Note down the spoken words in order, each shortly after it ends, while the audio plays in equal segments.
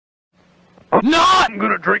I'm not! I'm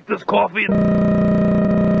gonna drink this coffee and...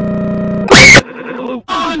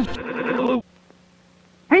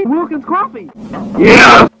 Hey, Wilkins coffee!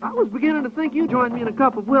 Yeah! I was beginning to think you joined me in a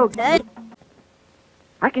cup of Wilkins.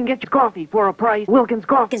 I can get you coffee for a price. Wilkins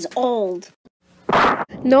coffee is old.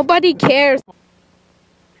 Nobody cares.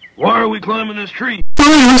 Why are we climbing this tree?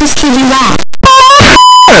 I'm just kidding that.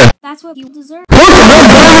 That's what you deserve.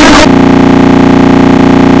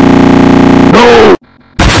 No!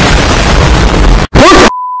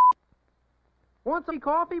 Want some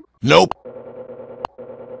coffee? Nope.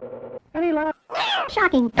 Any left?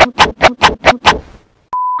 Shocking.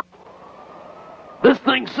 This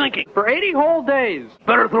thing's sinking. For 80 whole days.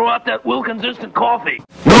 Better throw out that Wilkins instant coffee.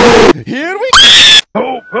 Here we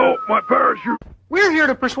Help! Help! My parachute! We're here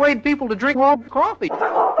to persuade people to drink warm coffee.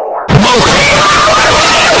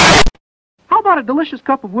 How about a delicious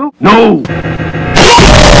cup of Wilkins? No!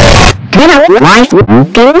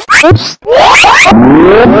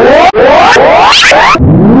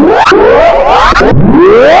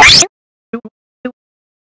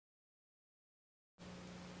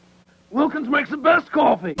 Wilkins makes the best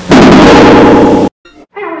coffee!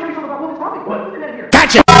 Hey, I want to say something about Wilkins coffee. What? Get here.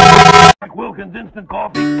 Gotcha! Like Wilkins instant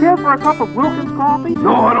coffee? Care for a cup of Wilkins coffee?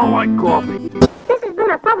 No, I don't like coffee. This has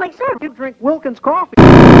been a public service. You drink Wilkins coffee.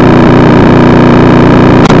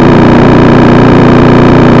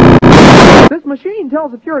 This machine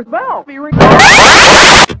tells if you're a bell.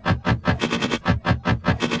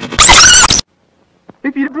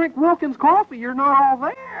 If you drink Wilkins coffee, you're not all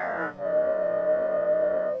there.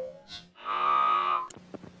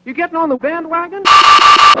 You getting on the bandwagon?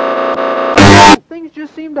 Things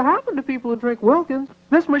just seem to happen to people who drink Wilkins.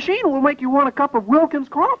 This machine will make you want a cup of Wilkins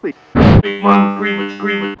coffee.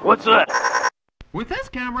 What's that? With this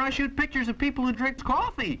camera, I shoot pictures of people who drink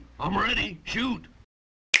coffee. I'm ready. Shoot.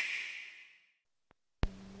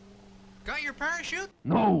 Got your parachute?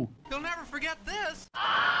 No. You'll never forget this.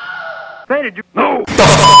 Did you? No.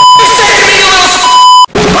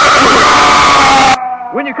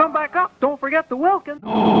 When you come back up, don't forget the Wilkins.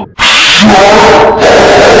 No.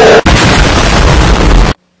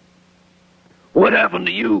 What happened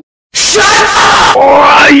to you? Shut up!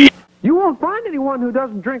 Alright! You won't find anyone who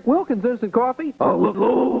doesn't drink Wilkins instant coffee.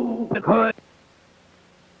 Oh, hi.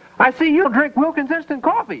 I see you drink Wilkins instant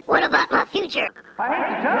coffee. What about my future? I hate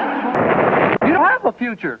to tell you, you don't have a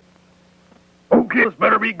future. Okay, this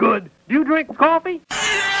better be good. Do you drink coffee?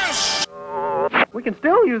 Yes! We can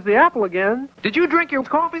still use the apple again. Did you drink your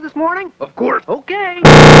coffee this morning? Of course. Okay.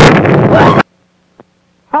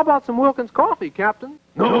 How about some Wilkins coffee, Captain?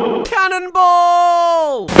 No.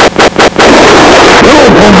 Cannonball! No,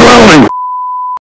 I'm growling.